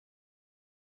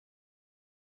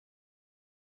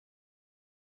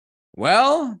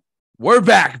Well, we're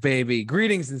back, baby.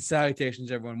 Greetings and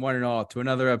salutations, everyone, one and all, to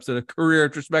another episode of Career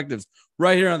Retrospectives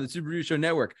right here on the Super Review Show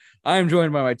Network. I am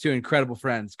joined by my two incredible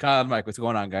friends, Kyle and Mike. What's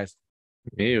going on, guys?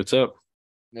 Hey, what's up?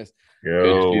 Yes.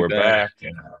 Yo, we're back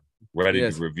and ready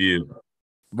to review.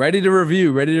 Ready to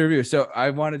review. So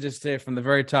I want to just say from the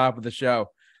very top of the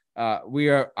show, I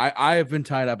have been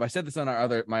tied up. I said this on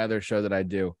my other show that I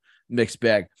do, Mixed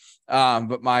Bag.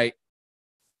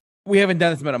 We haven't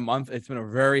done this in about a month. It's been a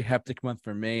very hectic month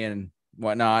for me and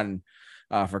whatnot. And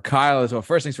for Kyle as well.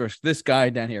 First things first, this guy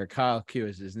down here, Kyle Q,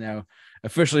 is now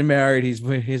officially married.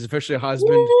 He's officially a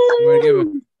husband. I'm going to give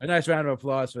a nice round of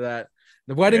applause for that.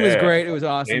 The wedding was great. It was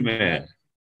awesome. Amen.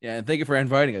 Yeah, and thank you for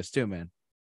inviting us too, man.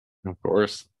 Of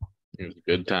course. It was a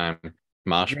good time.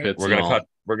 Mosh pits. We're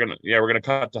gonna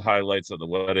cut the highlights of the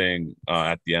wedding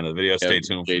at the end of the video. Stay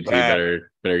tuned for JT, that.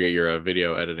 better get your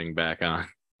video editing back on.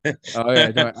 Oh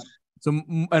yeah. So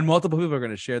and multiple people are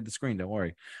going to share the screen. Don't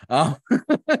worry. It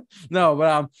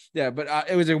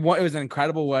was an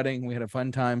incredible wedding. We had a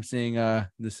fun time seeing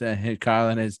Kyle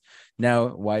and his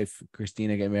now wife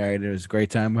Christina get married. It was a great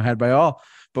time had by all.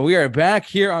 But we are back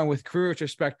here on with Career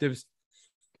Retrospectives,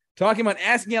 talking about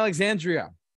Asking Alexandria.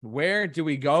 Where do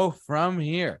we go from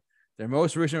here? Their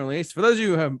most recent release. For those of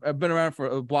you who have been around for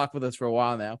a block with us for a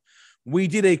while now, we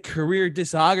did a career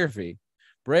discography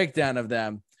breakdown of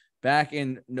them back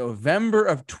in November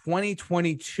of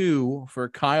 2022 for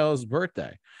Kyle's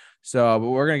birthday. So, but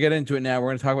we're going to get into it now. We're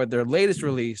going to talk about their latest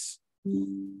release.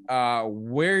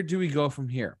 Where do we go from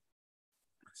here?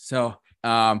 So,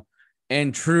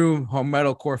 in true home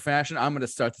metalcore fashion, I'm going to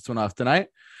start this one off tonight.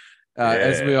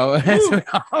 As we always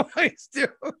do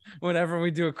whenever we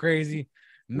do a crazy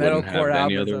metalcore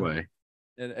album. Any other way.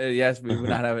 Yes, we would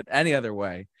not have it any other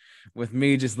way. With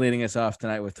me just leading us off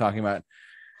tonight with talking about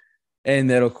a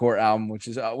metalcore album, which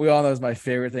is we all know is my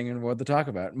favorite thing in the world to talk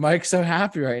about. Mike's so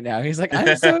happy right now. He's like,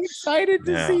 I'm so excited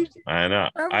to see. I know.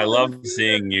 I love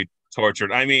seeing you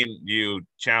tortured. I mean, you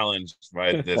challenged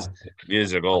by this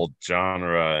musical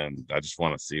genre, and I just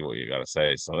want to see what you got to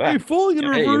say. So that fully in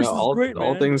reverse is great,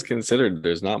 all things considered,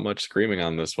 there's not much screaming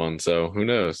on this one, so who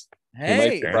knows?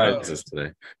 Hey, surprises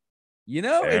today.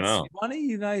 It's funny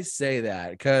you guys say that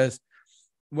because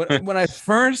when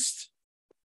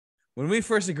we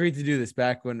first agreed to do this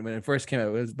back when it first came out,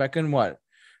 it was back in what?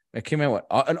 It came out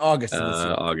in August of this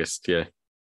year. August, yeah.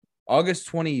 August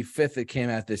 25th it came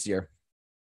out this year.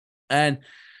 And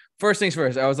first things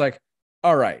first, I was like,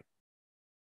 all right.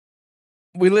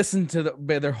 We listened to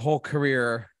their whole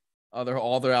career,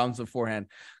 all their albums beforehand.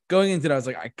 Going into it, I was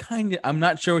like, I'm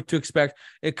not sure what to expect.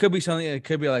 It could be something, it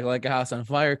could be like a House on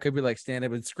Fire, it could be like Stand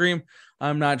Up and Scream.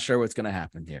 I'm not sure what's going to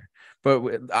happen here.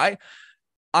 But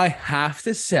I have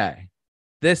to say,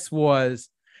 this was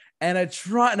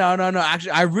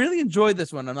actually, I really enjoyed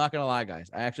this one. I'm not going to lie, guys.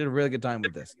 I actually had a really good time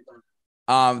with this.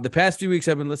 The past few weeks,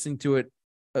 I've been listening to it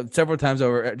several times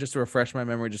over just to refresh my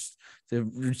memory, just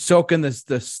to soak in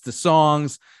the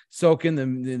songs, soak in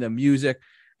the music,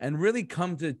 and really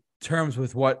come to terms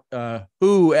with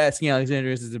who Asking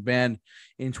Alexandria is as a band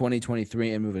in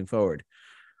 2023 and moving forward.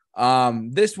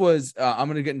 This was I'm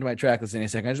going to get into my track list in a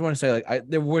second. I just want to say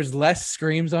there was less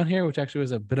screams on here, which actually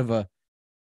was a bit of a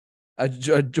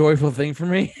joyful thing for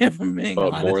me.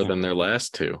 But more than their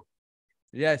last two.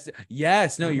 Yes.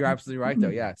 No, you're absolutely right though.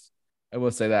 Yes. I will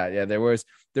say that. Yeah, there was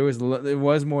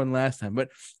more than last time. But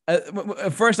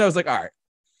at first I was like, all right,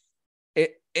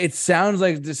 it sounds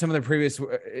like some of the previous,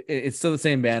 it's still the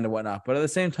same band and whatnot, but at the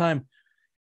same time,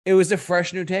 it was a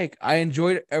fresh new take. I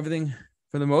enjoyed everything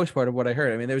for the most part of what I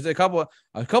heard. I mean, there was a couple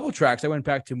tracks I went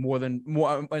back to more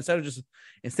instead of just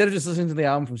listening to the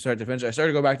album from start to finish. I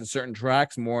started to go back to certain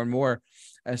tracks more and more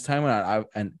as time went on.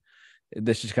 And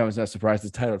this just comes as a surprise.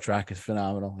 The title track is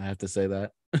phenomenal. I have to say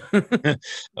that.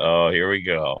 Oh, here we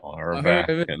go. We're back.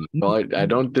 Well, I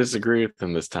don't disagree with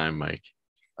him this time, Mike.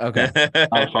 Okay.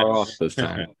 Not far off this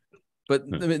time. But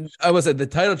I mean, I will say the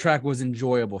title track was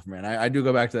enjoyable for me. And I do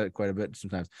go back to that quite a bit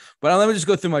sometimes. But let me just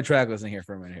go through my track listing here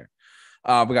for a minute here.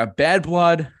 We got Bad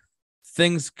Blood,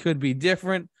 Things Could Be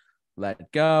Different,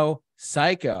 Let Go,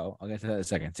 Psycho. I'll get to that in a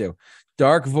second too.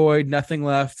 Dark Void, Nothing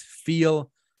Left,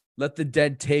 Feel, Let the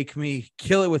Dead Take Me,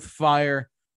 Kill It With Fire,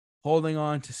 Holding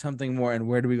On to Something More, and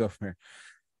Where Do We Go From Here?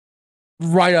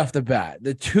 Right off the bat,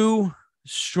 the two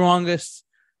strongest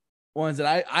ones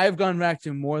that I've gone back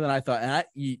to more than I thought, and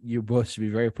you both should be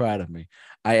very proud of me.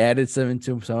 I added some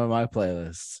into some of my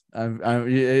playlists. I'm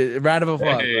round of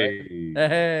applause. Hey. Right?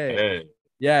 Hey.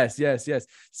 Yes.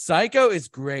 Psycho is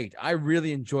great. I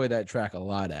really enjoy that track a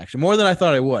lot, actually, more than I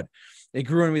thought I would. It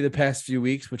grew on me the past few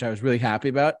weeks, which I was really happy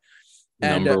about.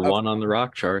 Number one on the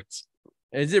rock charts.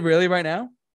 Is it really right now?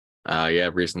 Yeah,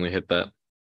 recently hit that.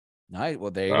 Nice.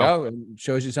 Well, there you Wow. go. It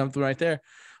shows you something right there.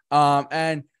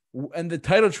 And the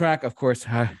title track, of course,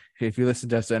 if you listen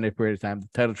to us any period of time, the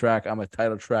title track, I'm a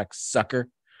title track sucker.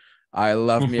 I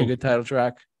love me a good title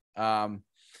track.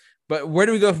 But where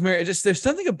do we go from here? It just there's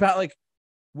something about like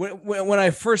when I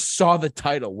first saw the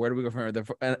title, where do we go from here?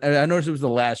 And I noticed it was the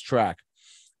last track.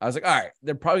 I was like, all right,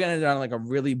 they're probably gonna end on like a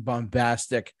really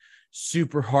bombastic,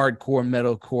 super hardcore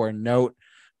metalcore note.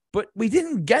 But we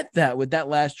didn't get that with that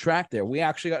last track there. We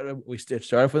actually we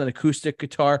started off with an acoustic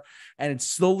guitar, and it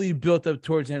slowly built up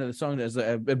towards the end of the song as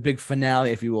a big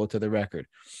finale, if you will, to the record.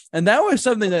 And that was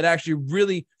something that actually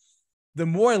really, the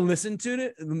more I listened to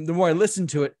it, the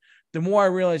more I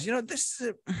realized,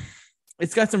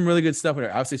 it's got some really good stuff in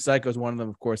there. Obviously, Psycho is one of them,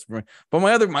 of course. But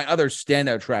my other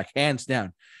standout track, hands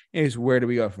down, is Where Do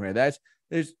We Go From Here?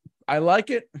 I like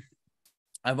it.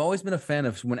 I've always been a fan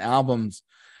of when albums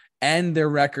end their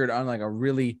record on like a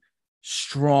really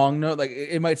strong note. Like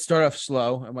it might start off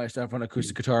slow, it might start off on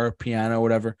acoustic guitar, piano,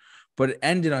 whatever, but it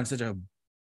ended on such a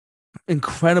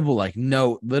incredible like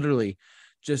note, literally,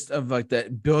 just of like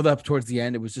that build up towards the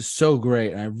end. It was just so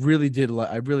great, and I really did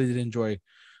enjoy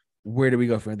Where Do We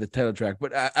Go From Here, the title track.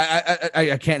 But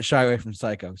I can't shy away from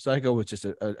Psycho. Psycho was just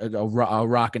a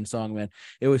rocking song, man.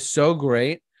 It was so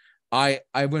great. I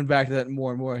went back to that more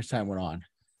and more as time went on.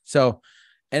 So,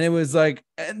 and it was like,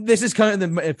 and this is kind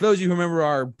of if those of you who remember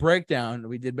our breakdown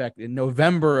we did back in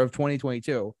November of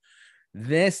 2022,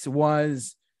 this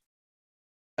was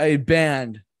a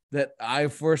band that I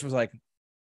first was like,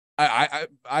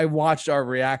 I watched our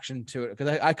reaction to it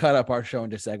because I cut up our show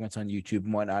into segments on YouTube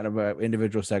and whatnot of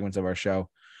individual segments of our show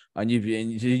on YouTube.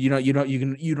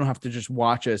 And you don't have to just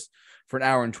watch us for an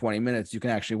hour and 20 minutes. You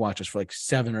can actually watch us for like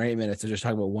 7 or 8 minutes to just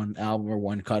talk about one album or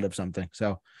one cut of something.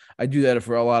 So I do that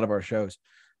for a lot of our shows.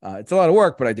 It's a lot of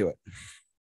work, but I do it.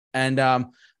 And I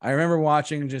remember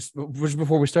watching just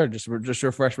before we started, just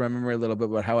refresh my memory a little bit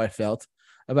about how I felt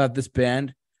about this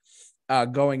band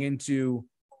going into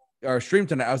our stream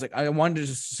tonight. I was like, I wanted to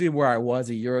just see where I was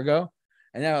a year ago.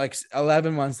 And now like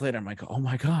 11 months later, I'm like, oh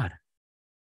my God.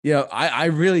 I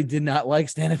really did not like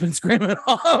Stand Up and Scream at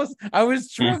all. I was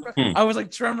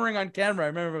like tremoring on camera. I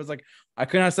remember it was like, I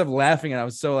could not stop laughing. And I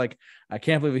was so like, I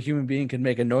can't believe a human being can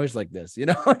make a noise like this.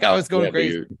 Like I was going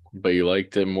crazy. But you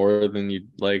liked it more than you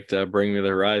liked Bring Me the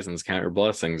Horizons, Count Your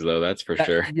Blessings, though. That's for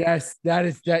sure. Yes,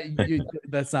 that's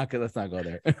not good. Let's not go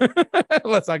there.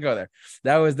 Let's not go there.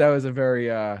 That was a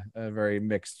very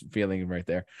mixed feeling right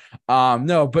there.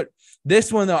 No, but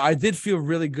this one though, I did feel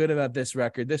really good about this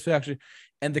record. This was actually,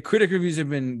 and the critic reviews have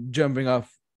been jumping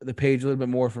off the page a little bit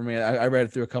more for me. I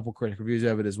read through a couple critic reviews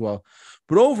of it as well.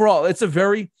 But overall, it's a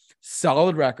very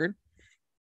solid record.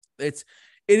 It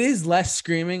is less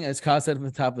screaming, as Kyle said from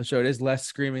the top of the show. It is less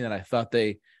screaming than I thought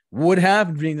they would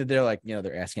have, being that they're like,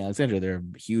 they're Asking Alexandria. They're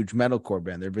a huge metalcore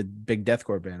band. They're a big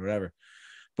deathcore band, whatever.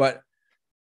 But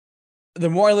the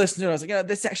more I listened to it, I was like,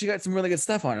 this actually got some really good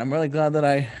stuff on it. I'm really glad that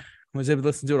I was able to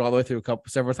listen to it all the way through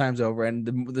several times over. And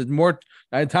the more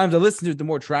times I listened to it, the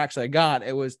more tracks I got.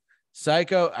 It was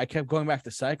Psycho. I kept going back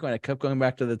to Psycho, and I kept going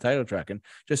back to the title track, and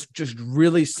just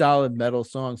really solid metal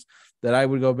songs that I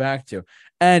would go back to.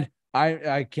 And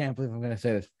I can't believe I'm going to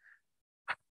say this.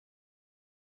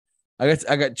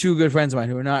 I got 2 good friends of mine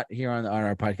who are not here on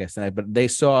our podcast tonight, but they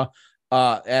saw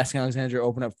Asking Alexandria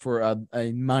open up for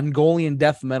a Mongolian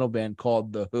death metal band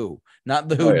called The Who, not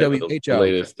The Who, WHO. The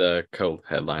latest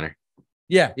co-headliner.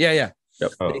 Yeah. Yep.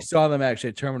 They saw them actually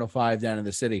at Terminal 5 down in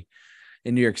the city,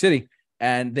 in New York City,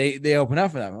 and they open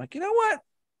up for them. I'm like, you know what?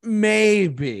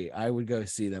 Maybe I would go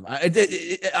see them. I'm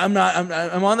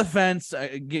on the fence.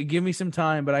 Give me some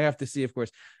time, but I have to see, of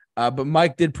course. But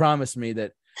Mike did promise me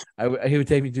that he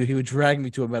would drag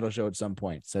me to a metal show at some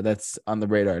point. So that's on the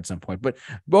radar at some point. But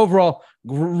overall,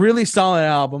 really solid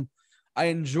album. I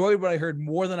enjoyed what I heard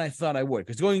more than I thought I would.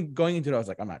 Because going into it, I was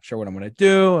like, I'm not sure what I'm going to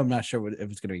do. I'm not sure if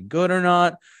it's going to be good or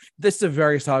not. This is a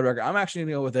very solid record. I'm actually going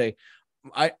to go with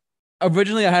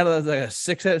originally I had like a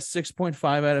 6.5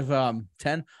 out of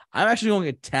 10. I'm actually going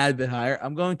a tad bit higher.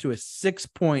 I'm going to a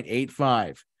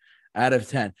 6.85 out of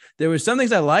 10. There was some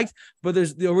things I liked, but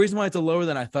the reason why it's a lower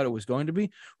than I thought it was going to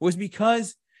be was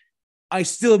because I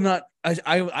still have not,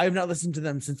 I have not listened to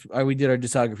them since we did our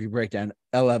discography breakdown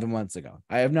 11 months ago.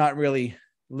 I have not really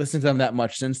listened to them that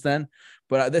much since then,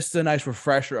 but this is a nice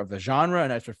refresher of the genre, a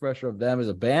nice refresher of them as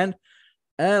a band.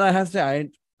 And I have to say,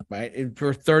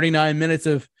 for 39 minutes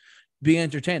of being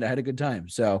entertained, I had a good time.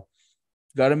 So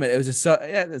got to admit, it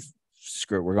was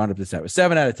screw it. We're going up to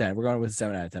 7 out of 10. We're going with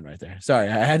 7 out of 10 right there. Sorry,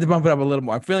 I had to bump it up a little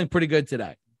more. I'm feeling pretty good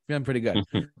today. 7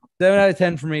 out of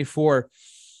 10 for me for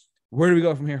Where Do We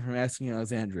Go From Here from Asking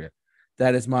Alexandria.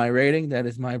 That is my rating. That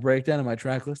is my breakdown of my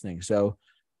track listing. So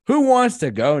who wants to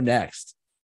go next?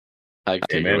 I can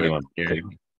take man, it you away want from to here.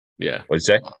 Yeah, What'd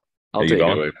you say? I'll Are you take it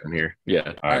going? away from here.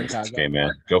 Yeah. All right, Kyle, go. okay,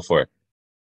 man. Go for it.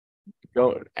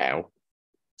 Go. Ow.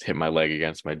 Hit my leg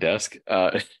against my desk.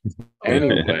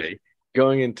 Anyway,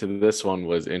 going into this one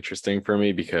was interesting for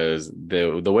me because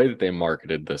the way that they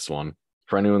marketed this one,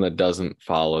 for anyone that doesn't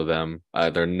follow them,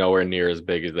 they're nowhere near as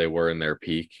big as they were in their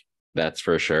peak. That's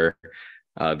for sure.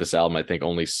 This album, I think,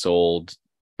 only sold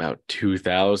about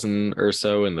 2,000 or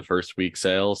so in the first week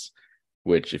sales,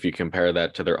 which if you compare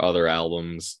that to their other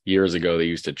albums years ago, they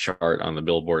used to chart on the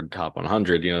Billboard Top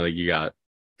 100. You got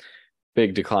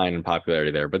big decline in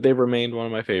popularity there, but they've remained one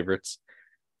of my favorites.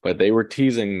 But they were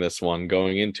teasing this one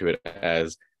going into it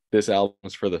as this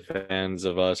album's for the fans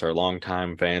of us, our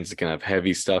longtime fans that can have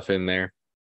heavy stuff in there.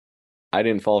 I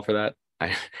didn't fall for that.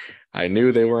 I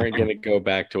knew they weren't going to go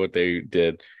back to what they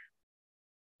did.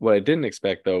 What I didn't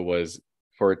expect, though, was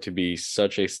for it to be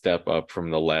such a step up from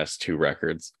the last two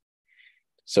records.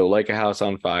 So Like a House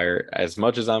on Fire, as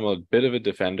much as I'm a bit of a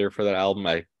defender for that album,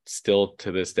 I still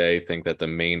to this day think that the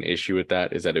main issue with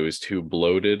that is that it was too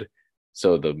bloated.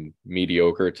 So the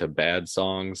mediocre to bad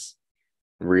songs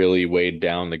really weighed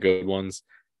down the good ones.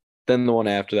 Then the one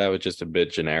after that was just a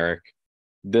bit generic.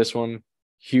 This one,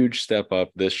 huge step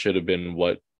up. This should have been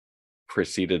what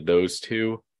preceded those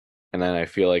two. And then I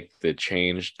feel like the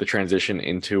transition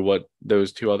into what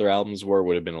those two other albums were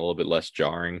would have been a little bit less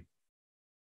jarring.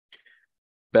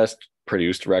 Best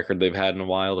produced record they've had in a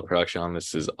while. The production on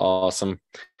this is awesome.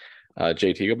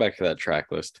 JT, go back to that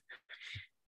track list.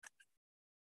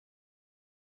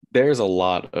 There's a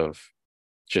lot of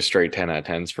just straight 10 out of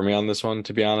 10s for me on this one,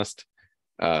 to be honest.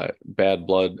 Bad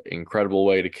Blood, incredible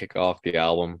way to kick off the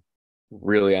album.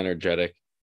 Really energetic.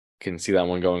 Can see that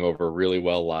one going over really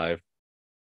well live.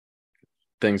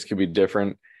 Things could be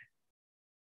different.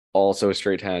 Also a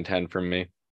straight 10 out of 10 for me.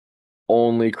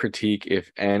 Only critique,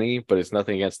 if any, but it's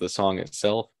nothing against the song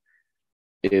itself,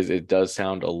 is it does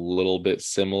sound a little bit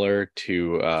similar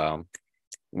to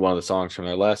one of the songs from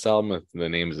their last album. The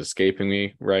name is escaping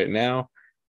me right now,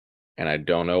 and I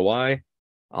don't know why.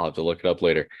 I'll have to look it up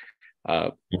later.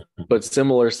 But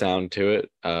similar sound to it,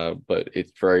 but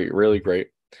it's really great.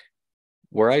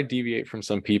 Where I deviate from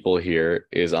some people here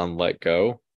is on Let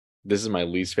Go. This is my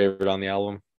least favorite on the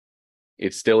album.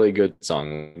 It's still a good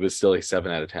song. This is still a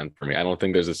 7 out of 10 for me. I don't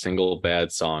think there's a single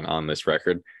bad song on this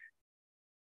record.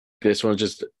 This one's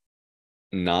just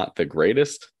not the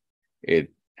greatest.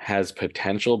 It has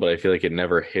potential, but I feel like it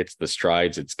never hits the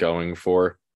strides it's going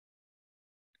for.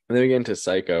 And then we get into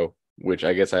Psycho, which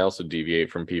I guess I also deviate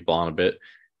from people on a bit.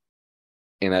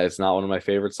 And it's not one of my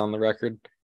favorites on the record.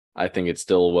 I think it's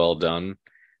still well done.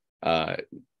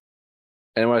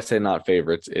 And when I say not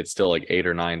favorites, it's still like 8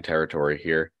 or 9 territory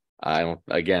here.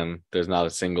 There's not a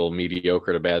single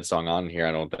mediocre to bad song on here,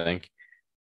 I don't think.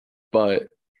 But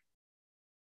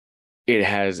I'm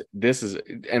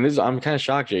kind of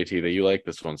shocked, JT, that you like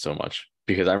this one so much,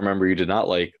 because I remember you did not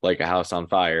like a House on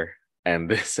Fire, and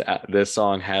this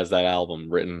song has that album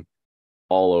written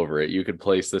all over it. You could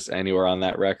place this anywhere on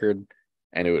that record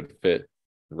and it would fit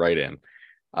right in.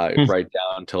 Right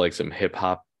down to like some hip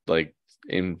hop, like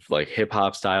in like hip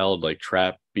hop style, like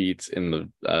trap beats in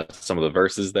the some of the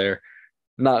verses there.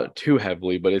 Not too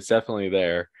heavily, but it's definitely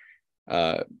there.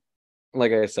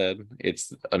 Like I said,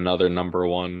 it's another number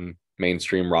one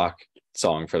mainstream rock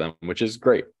song for them, which is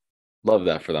great. Love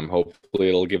that for them. Hopefully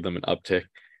it'll give them an uptick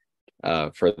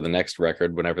for the next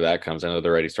record whenever that comes. I know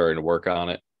they're already starting to work on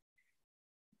it.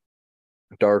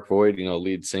 Dark Void,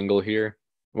 lead single here.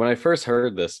 When I first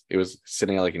heard this, it was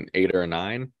sitting at like an 8 or a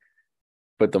 9.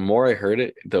 But the more I heard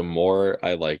it, the more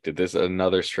I liked it. This is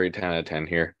another straight 10 out of 10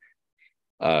 here.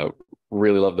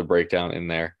 Really love the breakdown in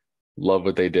there. Love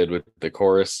what they did with the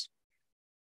chorus.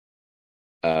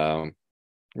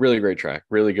 Really great track.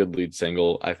 Really good lead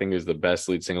single. I think it was the best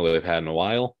lead single they've had in a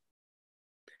while.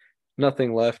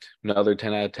 Nothing Left. Another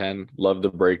 10 out of 10. Love the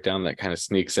breakdown that kind of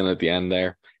sneaks in at the end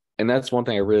there. And that's one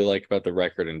thing I really like about the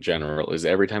record in general, is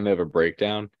every time they have a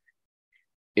breakdown,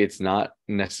 it's not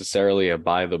necessarily a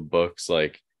by the books,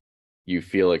 like you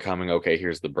feel it coming, okay,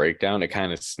 here's the breakdown. It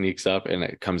kind of sneaks up and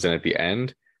it comes in at the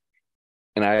end.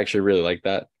 And I actually really like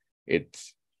that.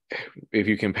 It's, if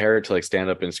you compare it to like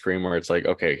Stand Up and Scream, where it's like,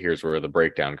 okay, here's where the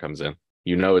breakdown comes in.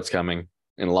 It's coming.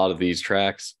 In a lot of these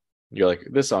tracks, you're like,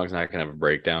 this song's not gonna have a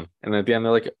breakdown. And then at the end,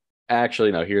 they're like,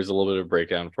 actually, no, here's a little bit of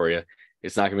breakdown for you.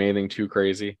 It's not gonna be anything too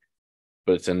crazy,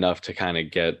 but it's enough to kind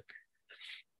of get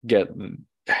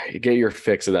your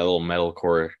fix of that little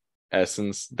metalcore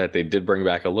essence that they did bring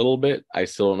back a little bit. I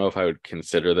still don't know if I would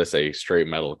consider this a straight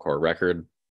metalcore record.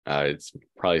 It's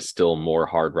probably still more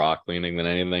hard rock leaning than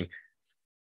anything,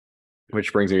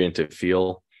 which brings me into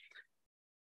Feel.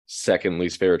 Second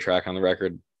least favorite track on the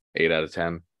record, 8 out of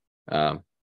 10.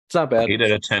 It's not bad. 8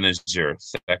 out of 10 is your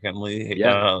secondly.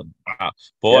 Yeah. Wow.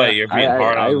 Boy, Yeah, you're being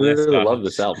hard I on this. really love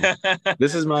this album.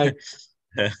 This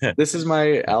is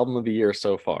my album of the year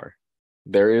so far.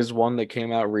 There is one that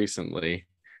came out recently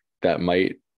that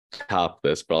might top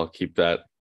this, but I'll keep that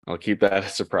a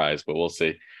surprise, but we'll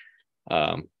see.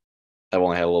 I've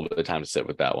only had a little bit of time to sit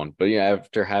with that one. But yeah,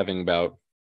 after having about,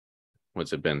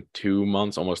 what's it been, 2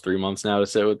 months, almost 3 months now to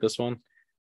sit with this one,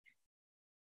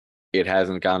 it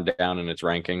hasn't gone down in its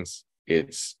rankings.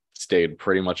 It's stayed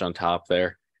pretty much on top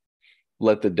there.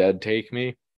 Let the Dead Take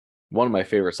Me, one of my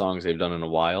favorite songs they've done in a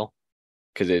while,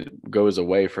 because it goes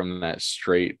away from that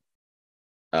straight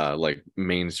like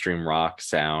mainstream rock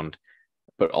sound,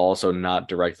 but also not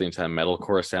directly into that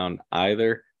metalcore sound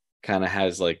either. Kind of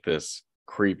has like this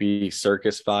creepy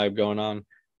circus vibe going on.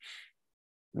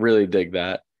 Really dig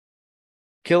that.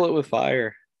 Kill It With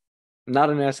Fire, not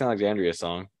an Asking Alexandria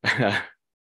song.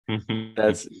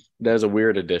 That's a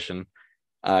weird addition.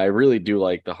 I really do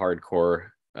like the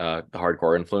hardcore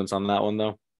influence on that one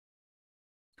though.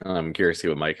 I'm curious to see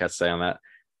what Mike has to say on that.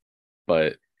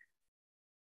 But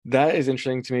that is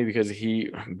interesting to me because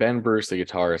Ben Bruce, the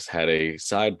guitarist, had a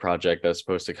side project that's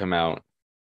supposed to come out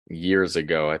years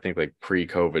ago. I think like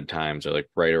pre-COVID times or like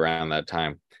right around that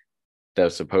time. That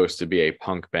was supposed to be a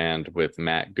punk band with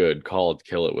Matt Good called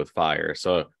Kill It With Fire.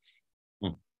 So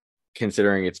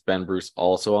considering it's Ben Bruce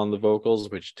also on the vocals,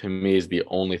 which to me is the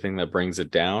only thing that brings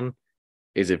it down,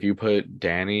 is if you put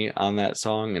Danny on that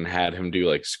song and had him do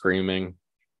like screaming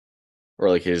or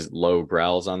like his low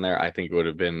growls on there, I think it would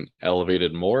have been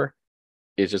elevated more.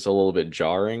 It's just a little bit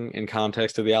jarring in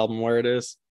context of the album where it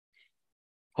is.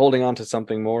 Holding On to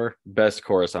Something More, best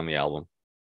chorus on the album.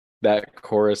 That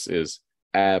chorus is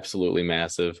absolutely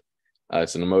massive.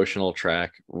 It's an emotional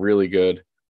track, really good.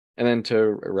 And then to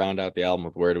round out the album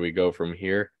with Where Do We Go From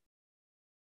Here?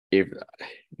 If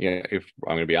I'm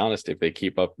going to be honest, if they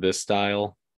keep up this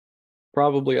style,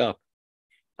 probably up.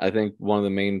 I think one of the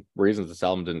main reasons this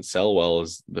album didn't sell well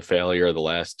is the failure of the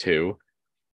last two,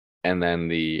 and then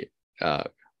the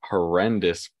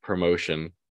horrendous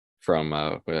promotion from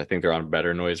I think they're on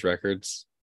Better Noise Records,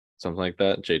 something like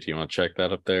that. JT, you want to check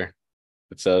that up there?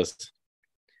 It says,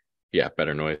 yeah,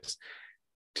 Better Noise.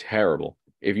 Terrible.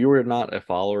 If you were not a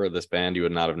follower of this band, you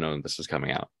would not have known this was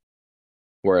coming out.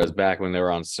 Whereas back when they were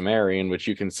on Sumerian, which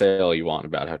you can say all you want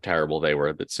about how terrible they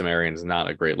were, that Sumerian's not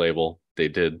a great label. They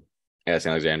did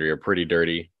Asking Alexandria pretty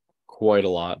dirty, quite a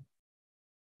lot.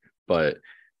 But,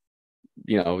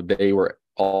 they were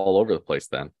all over the place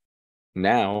then.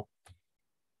 Now,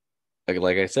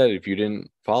 like I said, if you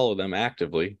didn't follow them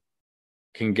actively,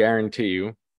 can guarantee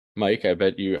you, Mike, I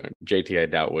bet you, JT, I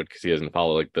doubt would because he doesn't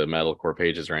follow like the metalcore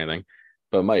pages or anything.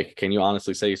 But Mike, can you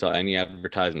honestly say you saw any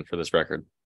advertisement for this record?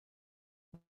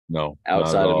 No.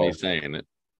 Outside of me saying it.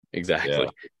 Exactly. Yeah.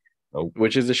 Nope.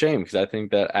 Which is a shame because I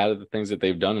think that out of the things that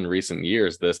they've done in recent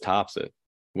years, this tops it.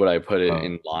 Would I put it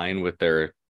in line with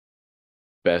their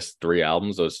best 3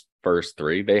 albums? Those first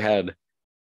 3?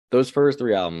 Those first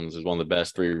 3 albums is one of the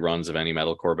best 3 runs of any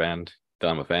metalcore band that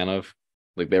I'm a fan of.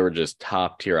 Like they were just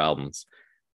top tier albums.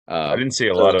 I didn't see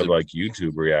a lot of like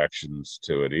YouTube reactions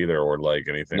to it either, or like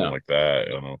anything like that.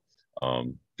 I don't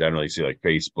know. Generally see like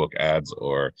Facebook ads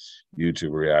or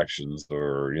YouTube reactions,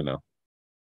 or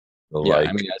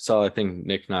I saw. I think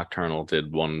Nick Nocturnal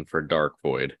did one for Dark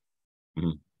Void.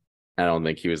 Mm-hmm. I don't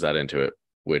think he was that into it,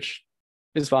 which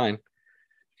is fine.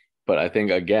 But I think,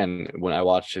 again, when I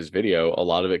watched his video, a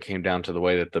lot of it came down to the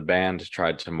way that the band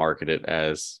tried to market it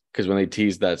as, because when they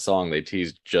teased that song, they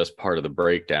teased just part of the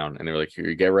breakdown. And they were like,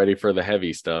 you get ready for the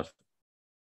heavy stuff.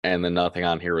 And then nothing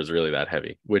on here was really that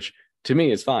heavy, which to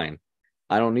me is fine.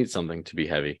 I don't need something to be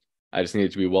heavy. I just need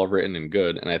it to be well written and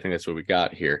good. And I think that's what we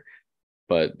got here.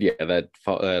 But yeah, that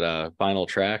final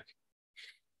track,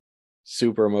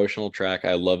 super emotional track.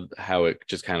 I love how it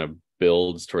just kind of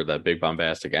builds toward that big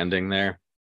bombastic ending there.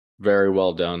 Very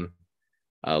well done.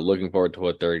 Looking forward to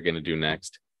what they're going to do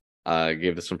next.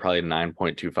 Give this one probably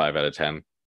 9.25 out of 10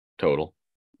 total.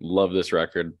 Love this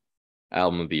record.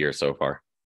 Album of the year so far.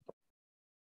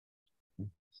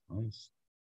 Nice.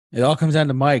 It all comes down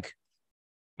to Mike.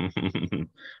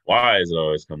 Why does it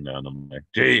always come down to Mike?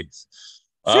 Jeez.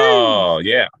 Oh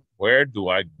yeah. Where do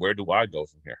I go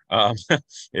from here?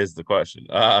 Is the question.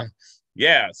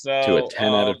 Yeah. So to a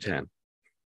 10 out of 10.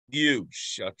 You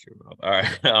shut your mouth.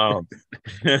 All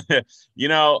right.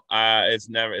 It's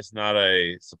not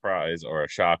a surprise or a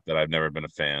shock that I've never been a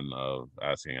fan of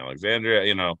Asking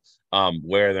Alexandria,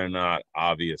 where they're not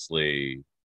obviously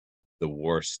the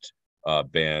worst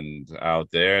band out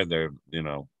there.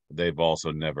 They've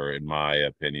also never, in my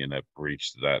opinion, have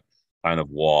breached that kind of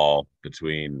wall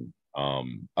between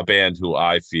a band who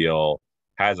I feel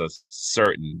has a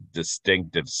certain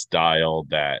distinctive style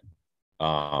that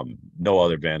no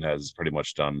other band has pretty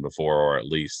much done before, or at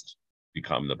least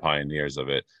become the pioneers of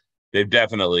it. They've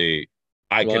definitely,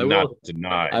 I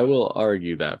deny. I will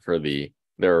argue that for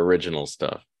their original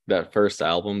stuff, that first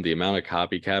album, the amount of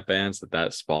copycat bands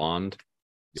that spawned.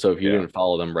 So if you didn't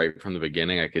follow them right from the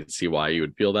beginning, I could see why you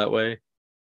would feel that way.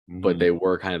 Mm-hmm. But they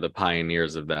were kind of the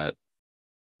pioneers of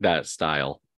that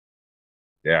style.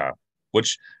 Yeah,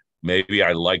 which maybe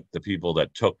I like the people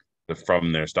that took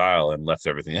from their style and left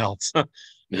everything else.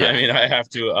 Yeah. I mean,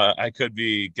 I could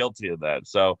be guilty of that.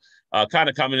 So kind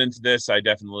of coming into this, I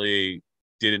definitely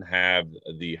didn't have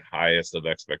the highest of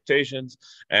expectations.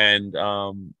 And,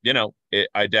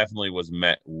 I definitely was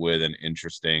met with an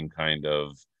interesting kind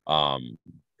of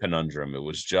conundrum. It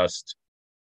was just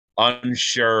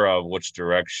unsure of which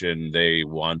direction they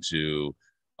want to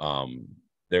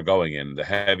they're going in, the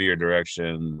heavier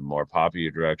direction, the more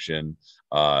popular direction,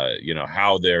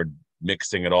 how they're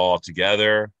mixing it all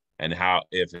together, and how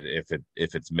if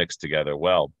it's mixed together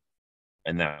well.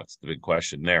 And that's the big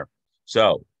question there.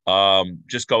 So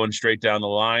just going straight down the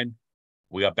line,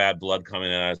 we got Bad Blood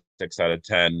coming in at 6 out of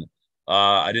 10.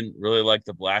 I didn't really like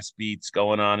the blast beats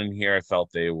going on in here. I felt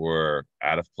they were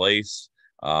out of place.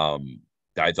 I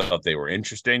thought they were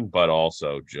interesting, but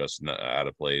also just out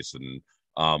of place. And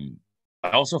I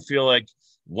also feel like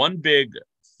one big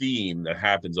theme that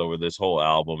happens over this whole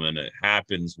album, and it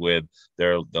happens with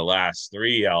the last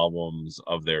 3 albums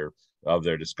of their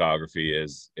discography,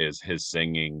 is his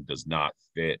singing does not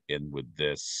fit in with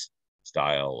this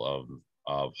style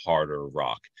of harder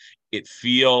rock. It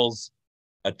feels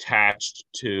attached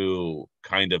to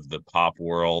kind of the pop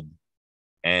world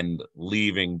and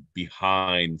leaving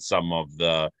behind some of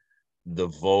the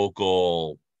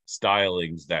vocal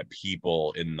stylings that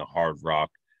people in the hard rock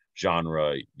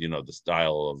genre, the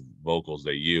style of vocals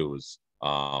they use,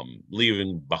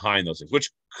 leaving behind those things,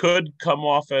 which could come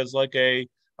off as like a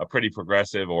pretty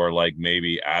progressive or like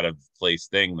maybe out of place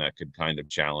thing that could kind of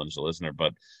challenge the listener.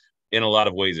 But in a lot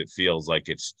of ways, it feels like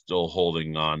it's still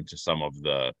holding on to some of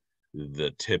the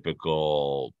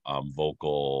typical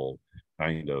vocal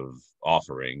kind of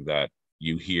offering that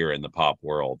you hear in the pop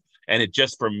world. And it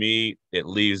just, for me, it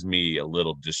leaves me a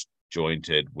little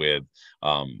disjointed with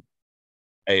a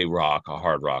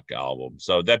hard rock album.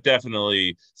 So that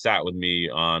definitely sat with me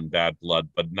on Bad Blood,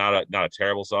 but not a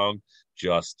terrible song.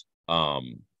 Just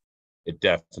it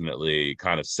definitely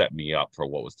kind of set me up for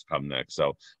what was to come next.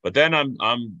 So, but then I'm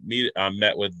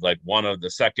met with like one of the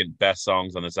second best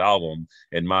songs on this album,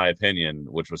 in my opinion,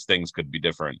 which was Things Could Be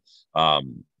Different.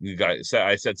 You guys,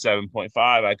 I said 7.5.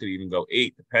 I could even go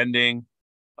 8, depending.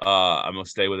 I'm gonna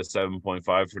stay with a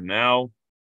 7.5 for now.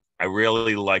 I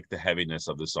really like the heaviness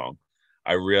of the song.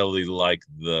 I really like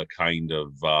the kind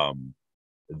of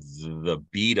the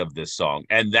beat of this song,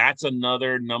 and that's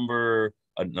another number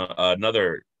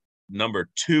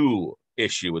 2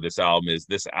 issue with this album. Is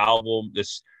this album,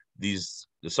 the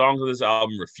songs of this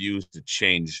album refuse to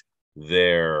change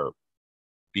their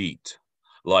beat.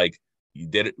 Like,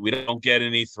 we don't get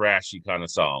any thrashy kind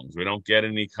of songs. We don't get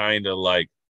any kind of like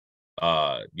they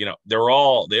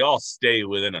all stay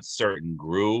within a certain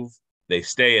groove. They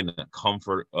stay in the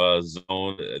comfort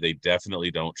zone. They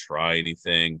definitely don't try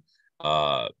anything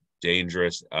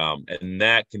dangerous, and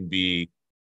that can be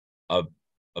a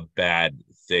bad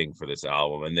thing for this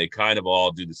album. And they kind of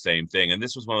all do the same thing. And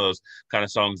this was one of those kind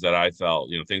of songs that I felt,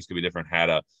 Things Could Be Different had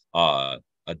a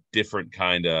different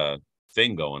kind of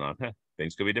thing going on.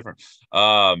 Things could be different.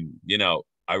 I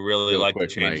really like the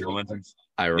change momentum.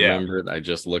 I remembered, I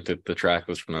just looked at the track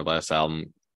list from the last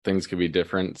album. Things Could Be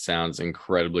Different sounds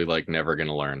incredibly like Never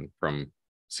Gonna Learn from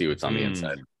See What's on the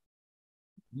Inside.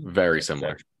 Very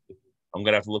similar. I'm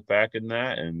gonna have to look back in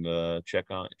that and check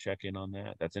in on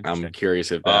that. That's interesting. I'm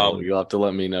curious if you'll have to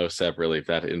let me know separately if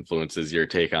that influences your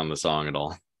take on the song at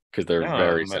all, because they're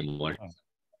very similar.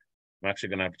 I'm actually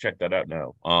gonna have to check that out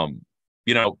now.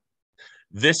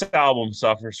 This album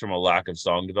suffers from a lack of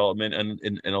song development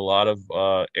in a lot of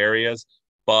areas,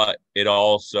 but it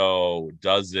also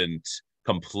doesn't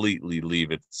completely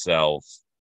leave itself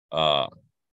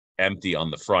empty on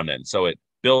the front end. So it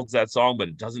builds that song, but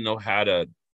it doesn't know how to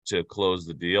close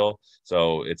the deal.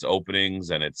 So its openings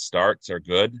and its starts are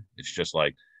good. It's just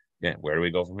like, where do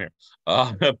we go from here?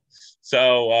 Then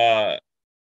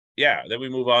we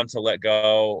move on to Let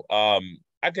Go.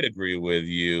 I could agree with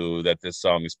you that this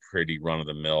song is pretty run of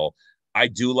the mill. I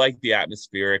do like the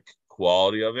atmospheric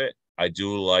quality of it. I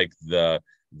do like the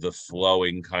the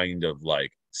flowing kind of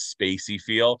like spacey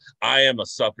feel. I am a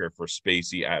sucker for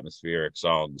spacey atmospheric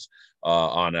songs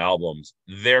on albums.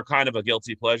 They're kind of a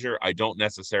guilty pleasure. I don't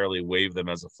necessarily wave them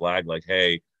as a flag like,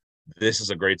 hey, this is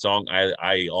a great song.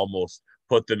 I almost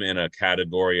put them in a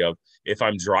category of, if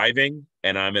I'm driving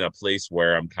and I'm in a place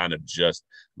where I'm kind of just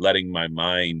letting my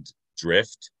mind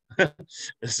drift,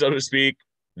 so to speak,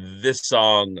 this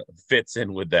song fits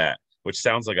in with that, which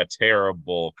sounds like a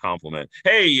terrible compliment.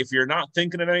 Hey, if you're not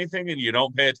thinking of anything and you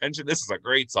don't pay attention, this is a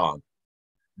great song.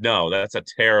 No, that's a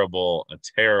terrible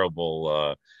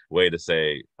way to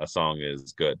say a song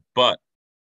is good. But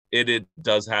it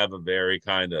does have a very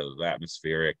kind of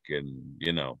atmospheric and,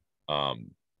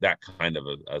 that kind of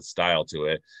a style to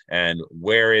it. And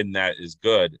wherein that is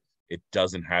good, it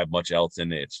doesn't have much else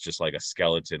in it. It's just like a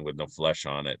skeleton with no flesh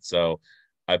on it. So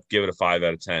I'd give it a 5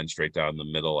 out of 10, straight down the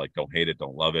middle. Like, don't hate it,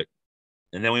 don't love it.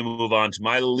 And then we move on to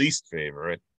my least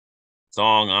favorite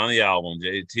song on the album.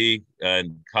 JT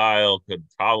and Kyle could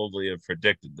probably have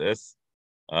predicted this.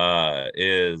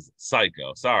 Is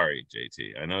Psycho. Sorry,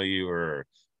 JT. I know you were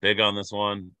big on this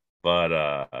one, but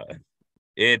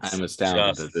I'm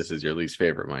astounded that this is your least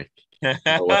favorite, Mike.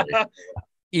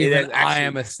 Even I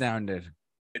am astounded.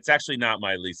 It's actually not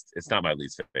my least. It's not my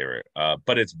least favorite.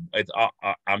 But it's.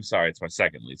 I'm sorry. It's my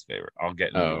second least favorite. I'll get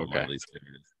into my least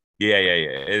favorite. Yeah.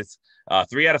 It's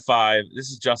 3 out of 5. This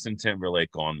is Justin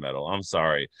Timberlake on metal. I'm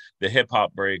sorry. The hip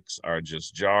hop breaks are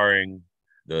just jarring.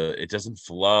 It doesn't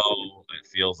flow. It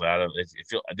feels out of it.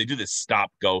 They do this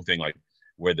stop go thing, like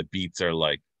where the beats are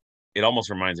like. It almost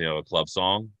reminds me of a club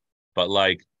song, but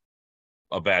like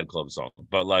a bad club song.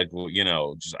 But like,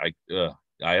 just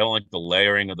I don't like the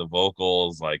layering of the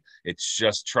vocals. Like, it's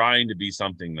just trying to be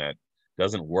something that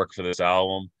doesn't work for this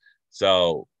album.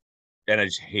 So, and I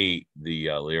just hate the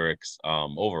lyrics.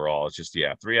 Overall, it's just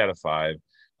 3 out of 5,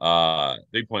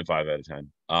 3.5 out of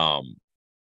 10.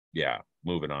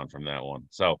 Moving on from that one.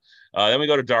 So then we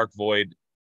go to Dark Void.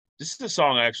 This is a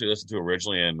song I actually listened to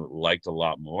originally and liked a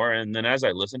lot more. And then as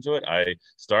I listened to it, I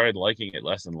started liking it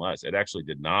less and less. It actually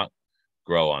did not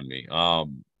grow on me.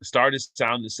 It started to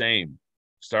sound the same.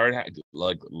 Started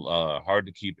like hard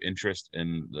to keep interest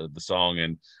in the song,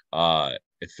 and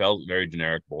it felt very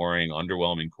generic, boring,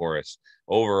 underwhelming chorus.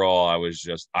 Overall,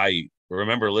 I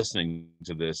remember listening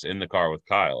to this in the car with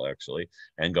Kyle actually,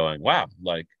 and going, wow,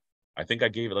 like I think I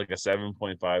gave it like a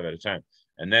 7.5 out of 10.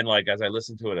 And then like as I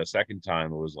listened to it a second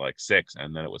time, it was like 6,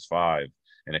 and then it was 5,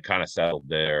 and it kind of settled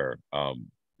there.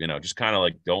 Just kind of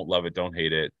like don't love it, don't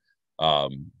hate it.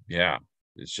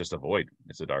 It's just a void.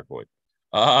 It's a dark void.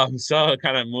 So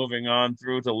kind of moving on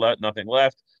through to Let Nothing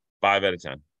Left, 5 out of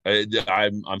 10.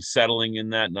 I'm settling in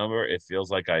that number. It feels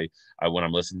like I when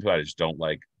I'm listening to it, I just don't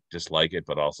dislike it,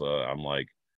 but also I'm like,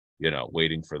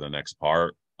 waiting for the next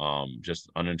part.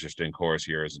 Just uninteresting chorus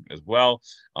here as well.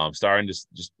 Starting to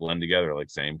just blend together, like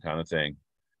same kind of thing.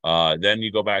 Then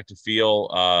you go back to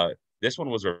Feel. This one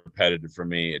was repetitive for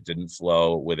me. It didn't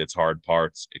flow with its hard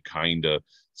parts. It kind of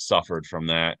suffered from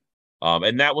that.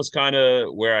 And that was kind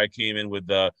of where I came in with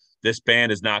this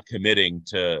band is not committing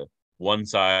to one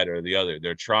side or the other.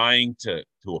 They're trying to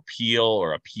appeal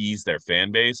or appease their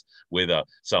fan base with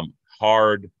some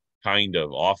hard kind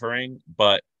of offering,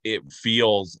 but it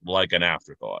feels like an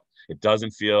afterthought. It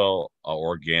doesn't feel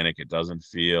organic. It doesn't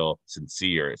feel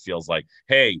sincere. It feels like,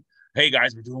 hey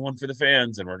guys, we're doing one for the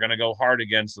fans and we're going to go hard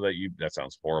again that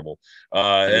sounds horrible.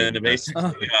 And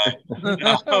basically,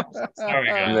 sorry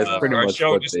guys. That's pretty much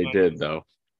what they did though.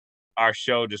 Our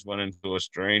show just went into a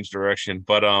strange direction,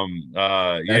 but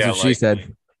that's what she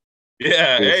said.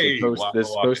 Yeah, it's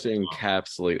supposed to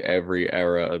encapsulate every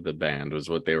era of the band was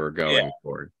what they were going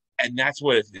for. And that's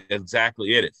what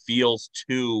exactly it. It feels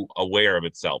too aware of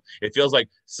itself. It feels like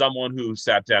someone who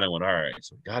sat down and went, all right,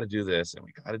 so we got to do this and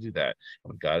we got to do that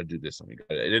and we got to do this. And it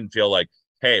didn't feel like,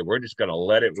 hey, we're just going to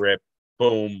let it rip,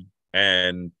 boom,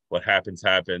 and what happens.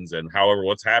 And however,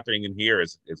 what's happening in here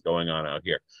is going on out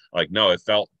here. Like, no, it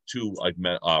felt too like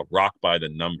rock by the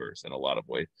numbers in a lot of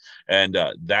ways. And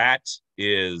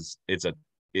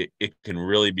it can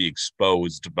really be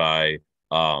exposed by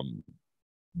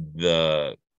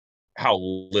how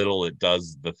little it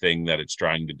does the thing that it's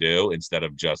trying to do instead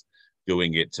of just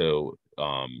doing it to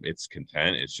its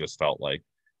content. It's just felt like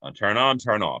turn on,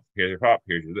 turn off. Here's your pop.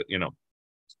 Here's your,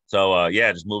 So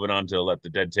just moving on to Let the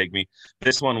Dead Take Me.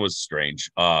 This one was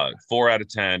strange. 4 out of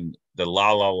 10. The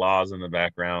la la la's in the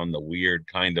background. The weird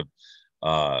kind of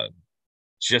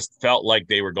just felt like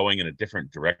they were going in a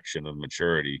different direction of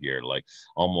maturity here. Like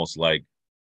almost like,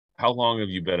 how long have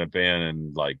you been a band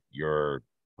and like you're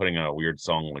putting out a weird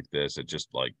song like this? It's just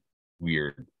like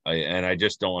weird. I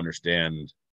just don't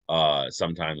understand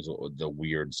sometimes the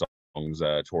weird songs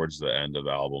towards the end of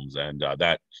albums, and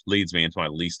that leads me into my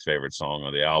least favorite song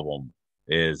of the album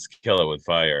is "Kill It with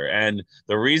Fire." And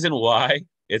the reason why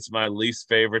it's my least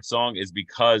favorite song is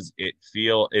because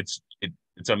it's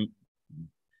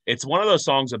one of those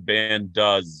songs a band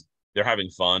does. They're having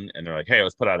fun and they're like, hey,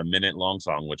 let's put out a minute long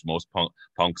song, which most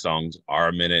punk songs are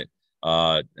a minute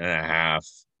and a half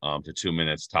to 2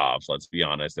 minutes tops, let's be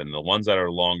honest. And the ones that are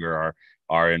longer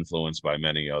are influenced by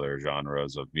many other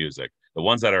genres of music. The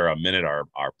ones that are a minute are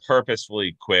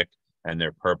purposefully quick, and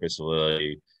they're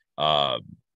purposefully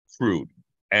crude.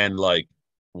 And like,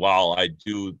 while I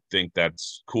do think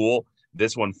that's cool,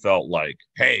 this one felt like,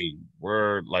 hey,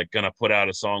 we're like gonna put out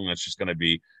a song that's just gonna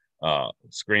be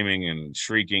screaming and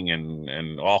shrieking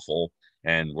and awful,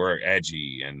 and we're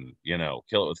edgy, and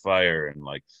kill it with fire. And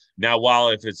like, now, while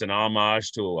if it's an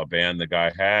homage to a band the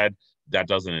guy had, that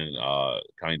doesn't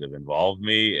kind of involve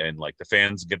me, and like the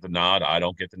fans get the nod, I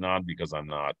don't get the nod because I'm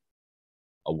not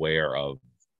aware of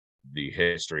the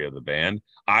history of the band.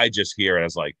 I just hear it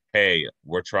as like, hey,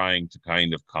 we're trying to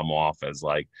kind of come off as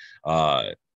like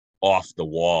off the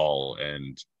wall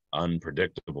and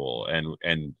unpredictable,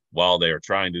 and while they are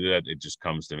trying to do that, it just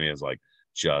comes to me as like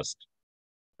just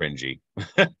cringy.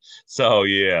 So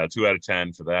yeah, 2 out of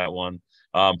 10 for that one.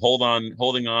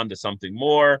 Holding on to something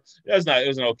more. It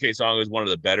was an okay song. It was one of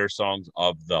the better songs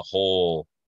of the whole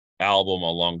album,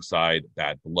 alongside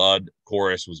Bad Blood.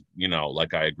 Chorus was,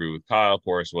 like, I agree with Kyle,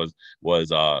 chorus was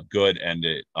good, and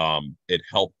it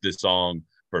helped this song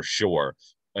for sure.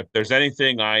 If there's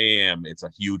anything it's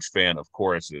a huge fan of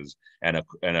choruses, and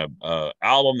a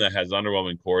album that has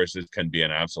underwhelming choruses can be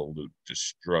an absolute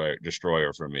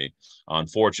destroyer for me,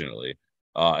 unfortunately.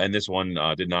 And this one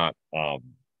did not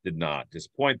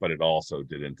disappoint, but it also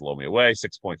didn't blow me away.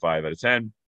 6.5 out of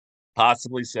 10,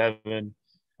 possibly 7.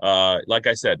 Like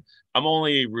I said, I'm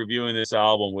only reviewing this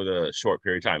album with a short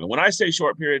period of time. And when I say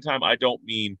short period of time, I don't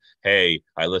mean, hey,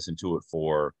 I listened to it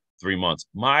for 3 months.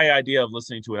 My idea of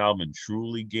listening to an album and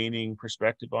truly gaining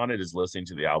perspective on it is listening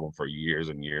to the album for years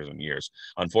and years and years.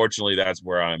 Unfortunately, that's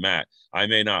where I'm at. I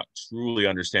may not truly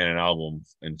understand an album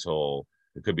until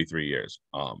it could be 3 years.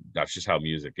 That's just how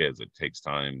music is. It takes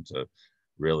time to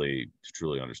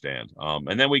truly understand.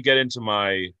 And then we get into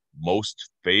my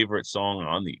most favorite song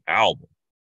on the album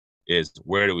is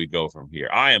 "Where Do We Go From Here."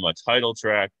 I am a title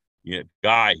track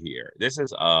guy here. This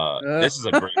is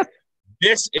a great.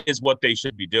 This is what they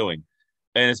should be doing.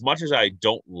 And as much as I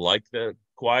don't like the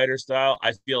quieter style,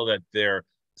 I feel that their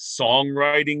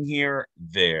songwriting here,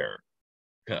 their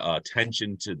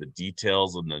attention to the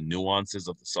details and the nuances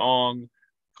of the song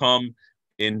come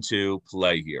into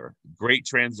play here. Great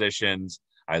transitions.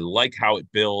 I like how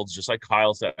it builds. Just like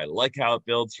Kyle said, I like how it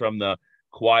builds from the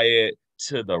quiet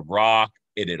to the rock,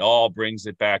 and it all brings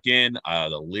it back in.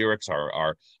 The lyrics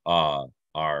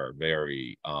are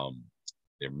very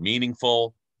they're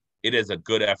meaningful. It is a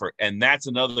good effort. And that's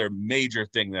another major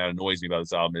thing that annoys me about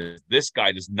this album is this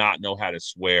guy does not know how to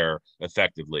swear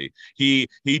effectively. He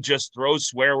just throws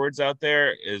swear words out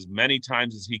there as many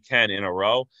times as he can in a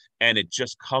row, and it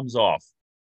just comes off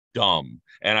dumb.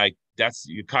 And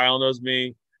Kyle knows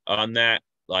me on that.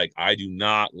 Like, I do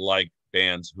not like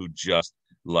bands who just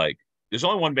like, there's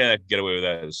only one band that can get away with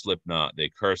that, is Slipknot. They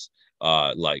curse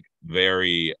like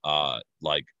very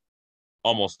like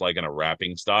almost like in a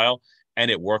rapping style, and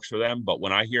it works for them. But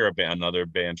when I hear another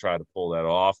band try to pull that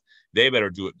off, they better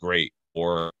do it great,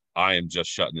 or I am just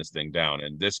shutting this thing down.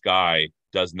 And this guy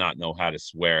does not know how to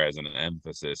swear as an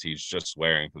emphasis. He's just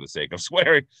swearing for the sake of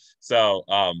swearing. So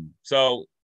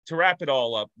to wrap it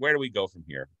all up, where do we go from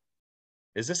here?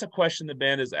 Is this a question the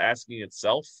band is asking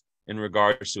itself in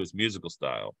regards to its musical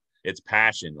style, its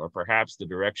passion, or perhaps the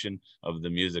direction of the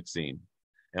music scene?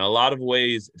 In a lot of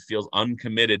ways, it feels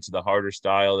uncommitted to the harder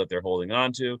style that they're holding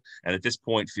on to, and at this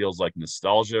point feels like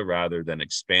nostalgia rather than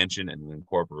expansion and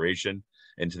incorporation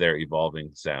into their evolving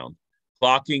sound.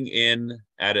 Clocking in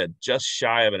at a just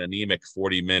shy of an anemic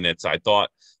 40 minutes, I thought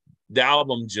the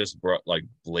album just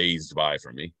blazed by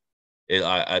for me.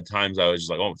 At times I was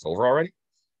just like, oh, it's over already?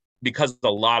 Because a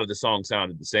lot of the songs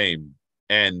sounded the same,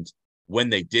 and when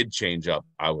they did change up,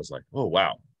 I was like, oh,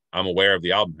 wow. I'm aware of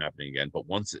the album happening again, but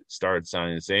once it started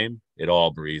sounding the same, it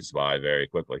all breezed by very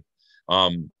quickly.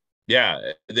 Yeah,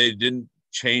 they didn't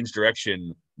change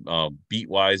direction beat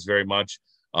wise very much.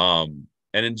 And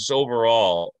then just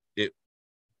overall,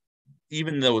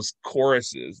 even those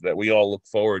choruses that we all look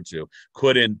forward to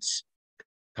couldn't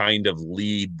kind of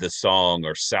lead the song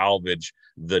or salvage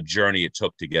the journey it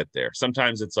took to get there.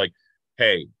 Sometimes it's like,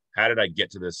 hey, how did I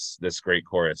get to this great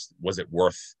chorus? Was it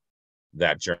worth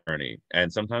that journey?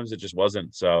 And sometimes it just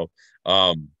wasn't. So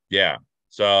yeah,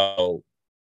 So,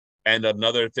 and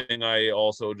another thing I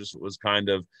also just was kind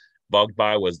of bugged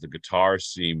by was the guitar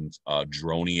seemed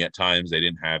drony at times. They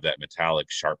didn't have that metallic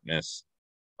sharpness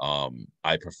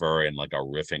I prefer in like a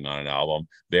riffing on an album.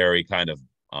 Very kind of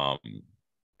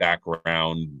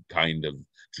background kind of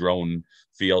drone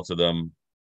feel to them.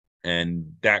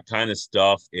 And that kind of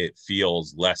stuff, it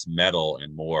feels less metal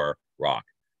and more rock.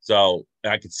 So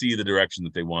I could see the direction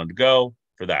that they wanted to go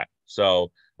for that.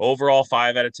 So overall,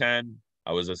 5 out of 10.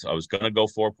 I was gonna go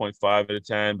 4.5 out of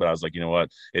 10, but I was like, you know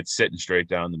what? It's sitting straight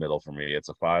down the middle for me. It's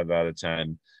a 5 out of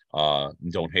 10.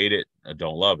 Don't hate it,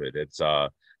 don't love it. It's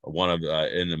one of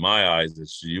in my eyes,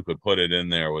 you could put it in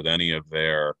there with any of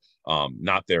their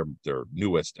not their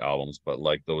newest albums, but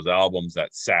like those albums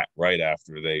that sat right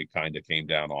after they kind of came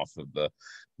down off of the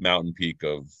mountain peak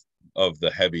of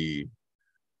the heavy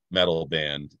metal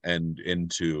band and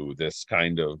into this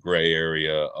kind of gray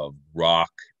area of rock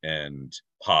and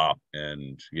pop,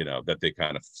 and that they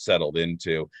kind of settled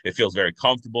into. It feels very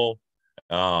comfortable.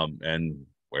 And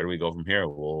where do we go from here?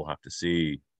 We'll have to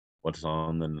see what's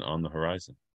on the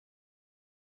horizon.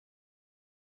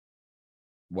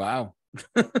 Wow.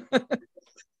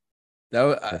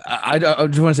 I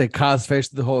just want to say Kyle's face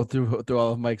through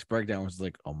all of Mike's breakdown was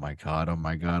like, oh my god.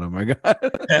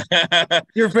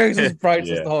 Your face was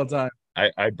priceless the whole time.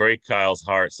 I break Kyle's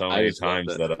heart so many times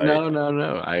that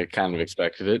no. I kind of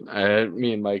expected it.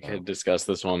 Me and Mike had discussed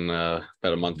this one about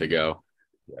a month ago.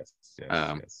 Yes.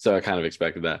 So I kind of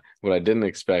expected that. What I didn't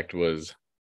expect was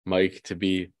Mike to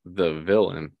be the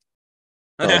villain.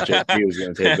 JT was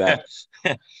going to take that.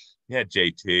 Yeah,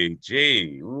 JT.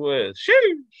 Gee,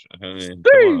 sheesh. I mean,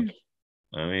 come on.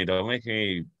 I mean, don't make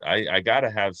me. I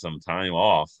gotta have some time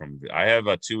off I have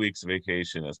a 2 weeks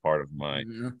vacation as part of my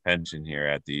pension here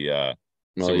at the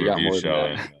review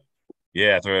show.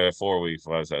 Yeah, 4 weeks,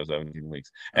 17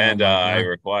 weeks, and I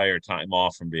require time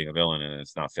off from being a villain, and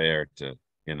it's not fair to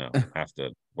have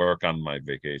to work on my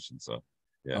vacation. So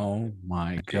yeah. Oh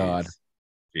my god.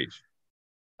 Jeez.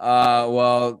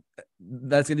 Well,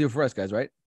 that's gonna do it for us, guys, right?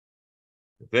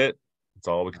 That's it. That's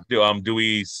all we can do. Do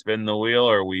we spin the wheel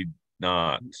or we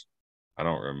not? I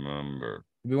don't remember.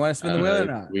 Do we want to spin the wheel or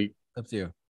not? Up to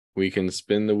you. We can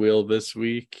spin the wheel this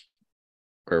week,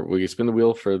 or we can spin the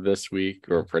wheel for this week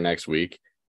or for next week,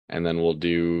 and then we'll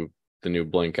do the new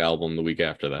Blink album the week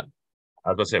after that.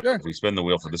 I was gonna say, if we spin the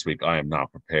wheel for this week, I am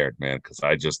not prepared, man, because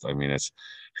it's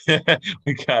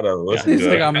we gotta listen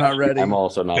to it. I'm not ready. I'm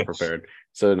also not prepared.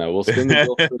 So no, we'll spin the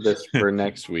wheel for this for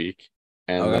next week.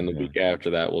 And then the week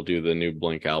after that, we'll do the new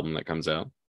Blink album that comes out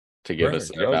to give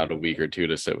us about a week or two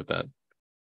to sit with that.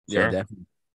 Yeah, definitely.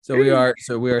 So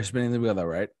we are spinning the wheel, though,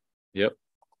 right? Yep.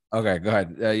 Okay, go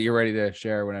ahead. You're ready to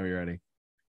share whenever you're ready.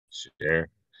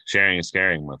 Sharing is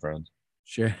caring, my friend.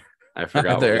 Share. I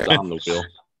forgot what was on the wheel.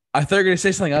 I thought you were gonna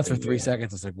say something else for 3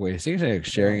 seconds. I was like, wait, is he saying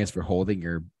sharing is for holding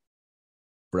your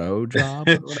bro job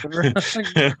or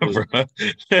whatever?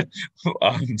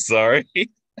 I'm sorry.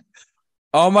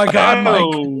 Oh my god,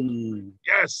 Mike!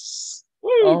 Yes.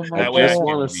 Oh my I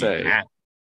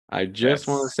just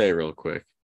want to say real quick.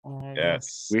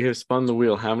 Yes. We have spun the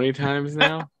wheel how many times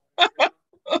now?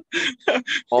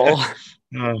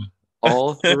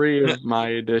 All 3 of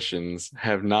my editions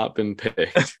have not been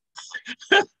picked.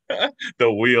 The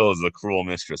wheel is a cruel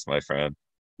mistress, my friend.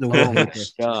 Oh my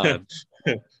god.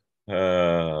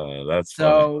 That's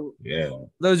so funny. Yeah.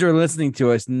 Those who are listening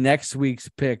to us, next week's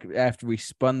pick after we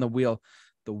spun the wheel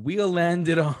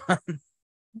landed on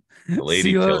the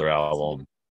Lady Killer album.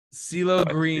 CeeLo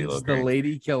Green's The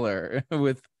Lady Killer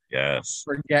with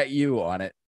Forget You on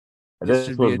it. This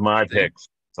was my pick.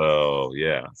 So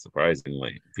yeah,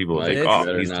 surprisingly, people will think,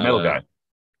 "Oh, he's the middle guy."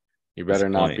 You better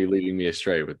not be leading me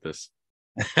astray with this.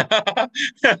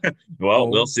 Well,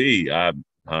 we'll see. I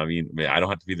mean, I don't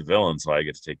have to be the villain, so I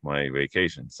get to take my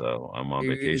vacation. So I'm on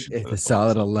vacation. It's a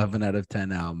solid 11 out of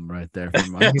 10 album right there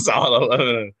for Mike. Solid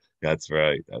 11. That's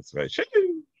right.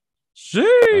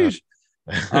 Sheesh.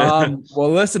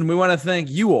 Well, listen, we want to thank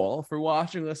you all for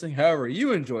watching, listening, however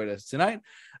you enjoyed us tonight.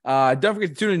 Don't forget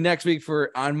to tune in next week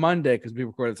on Monday, because we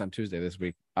recorded this on Tuesday this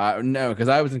week. No, because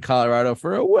I was in Colorado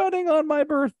for a wedding on my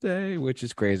birthday, which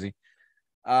is crazy.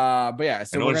 But yeah,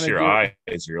 so we're gonna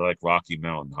eyes, you're like Rocky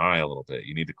Mountain High a little bit.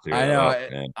 You need to clear that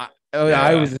up, man.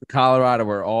 I was in Colorado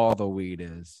where all the weed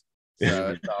is.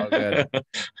 So it's all good.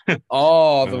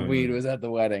 All the weed was at the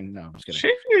wedding. No, I'm just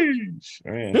kidding.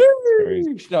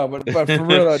 Sheesh. No, but for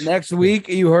real, next week,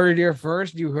 you heard it here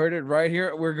first. You heard it right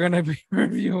here. We're going to be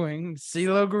reviewing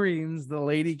CeeLo Green's The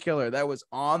Lady Killer. That was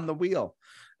on the wheel.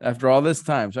 after all this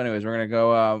time. So, anyways, we're gonna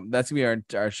go. That's gonna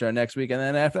be our show next week, and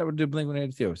then after that, we'll do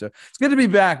Blink-182. So it's good to be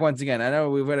back once again. I know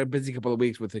we've had a busy couple of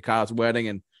weeks with Kyle's wedding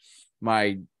and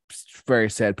my very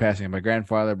sad passing of my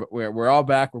grandfather, but we're all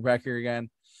back. We're back here again.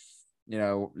 You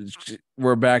know,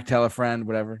 we're back. Tell a friend,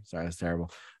 whatever. Sorry, that's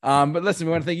terrible. But listen,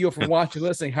 we want to thank you all for watching,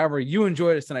 listening. However, you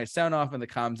enjoyed us tonight. Sound off in the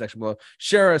comment section below.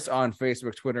 Share us on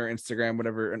Facebook, Twitter, Instagram,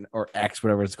 whatever, or X,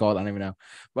 whatever it's called. I don't even know.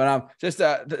 But just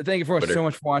thank you for so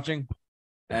much for watching.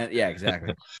 And yeah,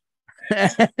 exactly.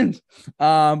 And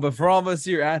but for all of us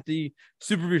here at the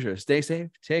Super Review Show, stay safe,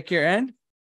 take care, and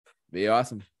be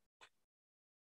awesome.